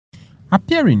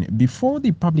Appearing before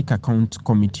the Public Accounts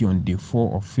Committee on day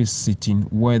 4 of its sitting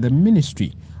were the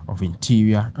Ministry of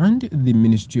Interior and the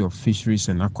Ministry of Fisheries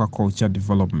and Aquaculture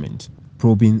Development.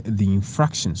 Probing the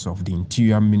infractions of the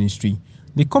Interior Ministry,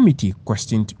 the committee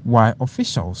questioned why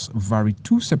officials varied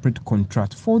 2 separate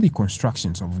contracts for the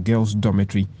constructions of girls'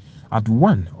 dormitory at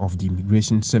one of the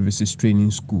Immigration Services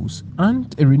training schools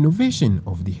and a renovation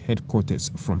of the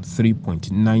headquarters from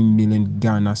 3.9 million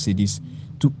Ghana cedis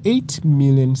to 8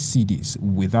 million cedis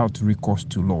without recourse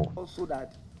to law. Also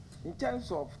that in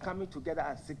terms of coming together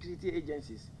as security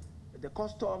agencies, the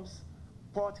customs,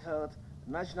 port health,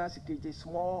 national security,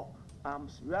 small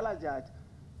arms, realize that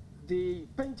the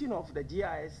painting of the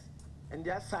GIS and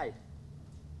their side,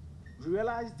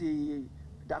 realize the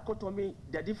dichotomy,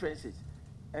 the differences.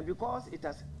 And because it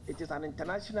is an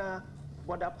international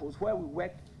border post where we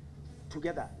work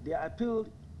together, they appealed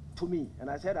to me, and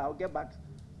I said I'll get back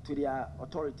to their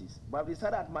authorities. But I've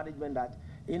decided at management that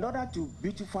in order to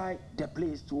beautify the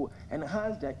place, to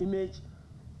enhance the image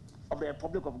of the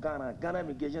Republic of Ghana, Ghana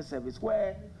Immigration Service,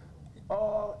 where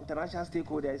all international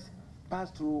stakeholders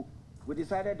pass through, we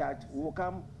decided that we will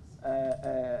come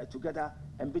together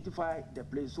and beautify the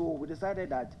place. So we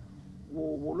decided that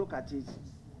we'll look at it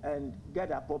and get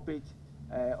the appropriate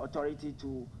authority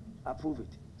to approve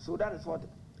it. So that is what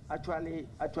actually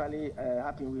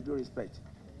happened, with due respect.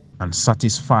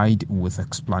 Unsatisfied with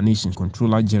explanations,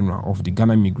 Controller General of the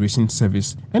Ghana Immigration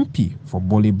Service, MP for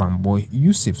Bole Bamboy,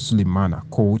 Yusif Sulemana,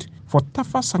 called for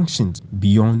tougher sanctions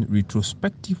beyond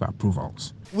retrospective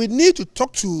approvals. We need to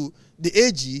talk to the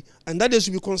AG, and that is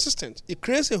to be consistent. It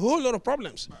creates a whole lot of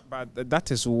problems. But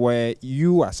that is where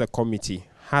you as a committee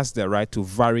has the right to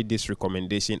vary this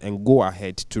recommendation and go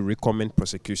ahead to recommend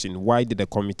prosecution. Why did the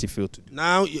committee fail to do?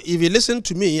 Now, if you listen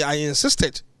to me, I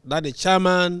insisted that the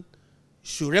chairman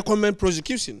should recommend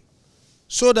prosecution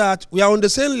so that we are on the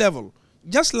same level.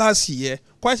 Just last year,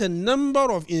 quite a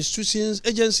number of institutions,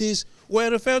 agencies were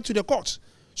referred to the court.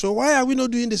 So why are we not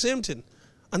doing the same thing?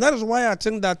 And that is why I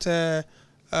think that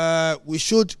we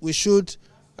should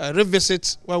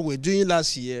revisit what we were doing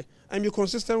last year and be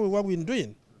consistent with what we've been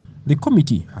doing. The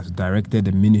committee has directed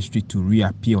the ministry to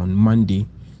reappear on Monday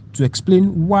to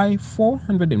explain why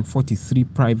 443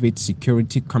 private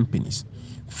security companies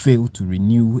failed to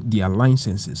renew their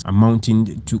licenses,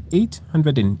 amounting to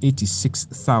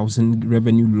 886,000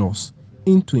 revenue loss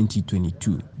in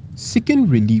 2022. Seeking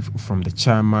relief from the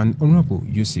chairman, Honorable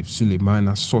Yusif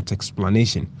Sulemana sought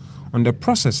explanation on the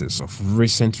processes of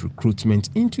recent recruitment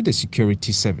into the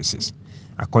security services.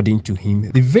 According to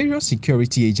him, the various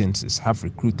security agencies have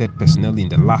recruited personnel in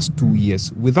the last 2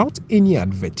 years without any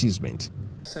advertisement.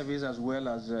 Service as well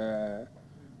as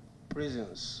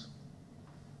prisons.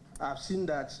 I've seen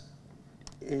that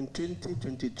in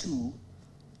 2022,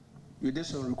 we did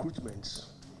some recruitments.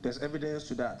 There's evidence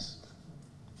to that.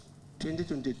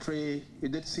 2023, we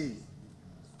did see.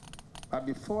 But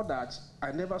before that,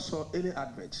 I never saw any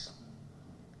adverts.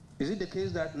 Is it the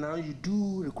case that now you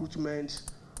do recruitment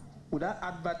without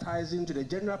advertising to the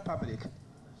general public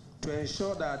to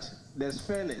ensure that there's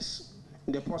fairness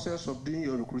in the process of doing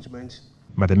your recruitment?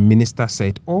 But the minister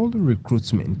said all the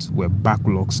recruitments were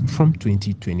backlogs from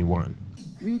 2021.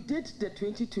 We did the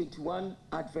 2021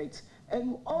 advert,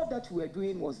 and all that we were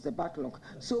doing was the backlog.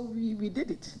 So we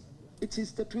did it. It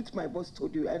is the truth my boss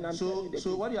told you, and I'm telling you the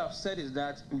truth. What you have said is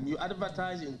that you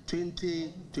advertised in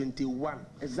 2021.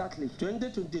 Exactly.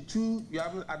 2022, you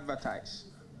haven't advertised.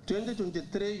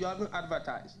 2023, you haven't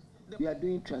advertised. We are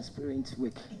doing transparent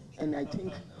work, and I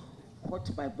think what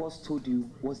my boss told you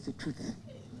was the truth.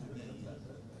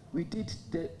 We did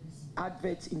the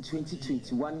adverts in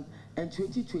 2021 and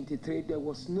 2023. There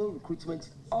was no recruitment.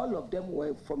 All of them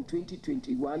were from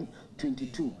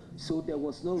 2021-22. So there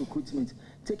was no recruitment.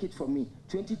 Take it from me.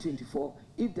 2024,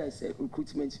 if there's a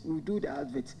recruitment, we'll do the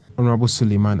advert. Honorable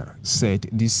Sulemana said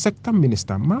the sector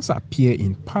minister must appear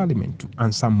in Parliament to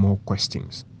answer more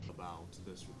questions.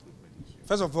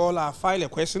 First of all, I filed a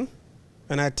question,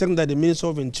 and I think that the Minister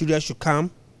of Interior should come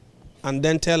and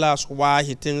then tell us why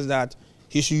he thinks that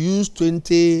he should use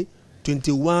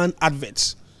 2021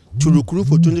 adverts to recruit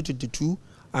for 2022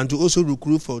 and to also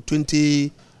recruit for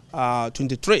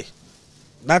 2023.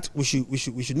 That we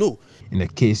should know. In a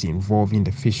case involving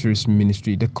the Fisheries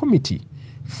Ministry, the committee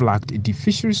flagged the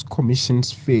Fisheries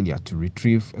Commission's failure to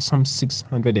retrieve some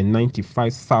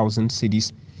 695,000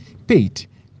 cedis paid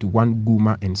to One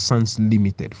Guma and Sons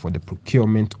Limited for the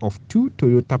procurement of 2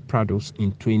 Toyota Prados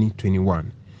in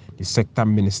 2021. The sector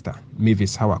minister,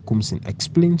 Mavis Hawakumsin,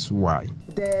 explains why.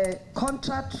 The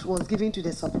contract was given to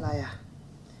the supplier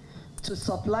to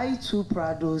supply 2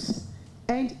 Prados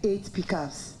and 8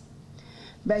 pickups.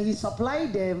 But he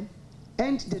supplied them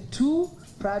and the 2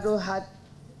 Prado had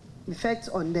effect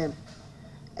on them,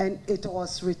 and it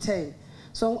was returned.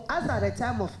 So as at the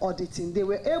time of auditing, they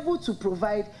were able to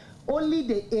provide only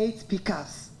the 8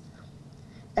 pickups.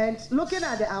 And looking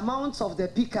at the amounts of the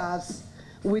pickups,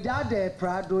 without the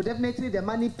Prado, definitely the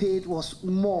money paid was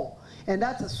more. And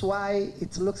that is why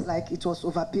it looks like it was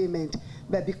overpayment.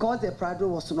 But because the Prado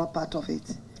was not part of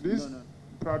it. These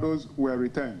Prados were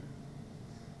returned.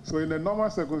 So in the normal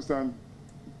circumstance,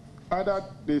 either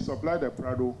they supply the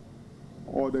Prado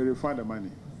or they refund the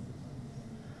money.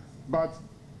 But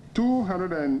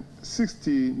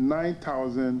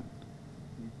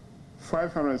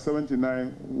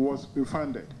 269,579 was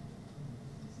refunded,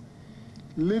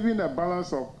 leaving a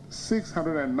balance of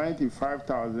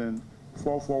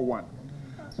 695,441,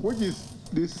 which is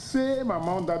the same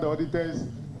amount that the auditors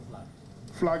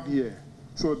flagged here.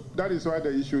 So that is why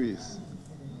the issue is.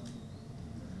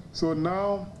 So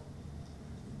now,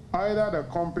 either the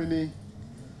company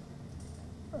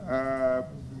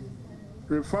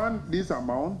refund this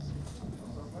amount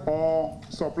or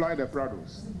supply the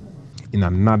Prados. In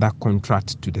another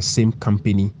contract to the same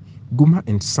company, Guma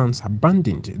and Sons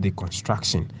abandoned the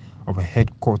construction of a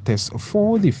headquarters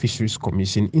for the Fisheries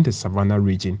Commission in the Savannah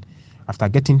region after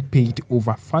getting paid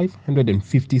over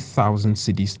 550,000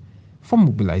 cedis for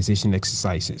mobilization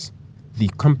exercises. The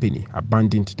company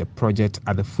abandoned the project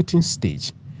at the footing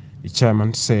stage. The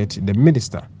chairman said the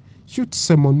minister should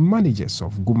summon managers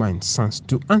of Guma and Sons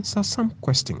to answer some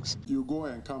questions. You go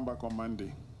and come back on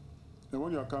Monday. And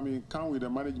when you are coming, come with the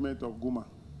management of Guma.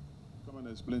 Come and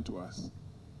explain to us.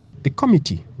 The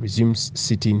committee resumes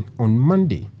sitting on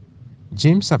Monday.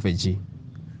 James Savage,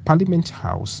 Parliament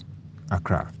House,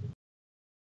 Accra.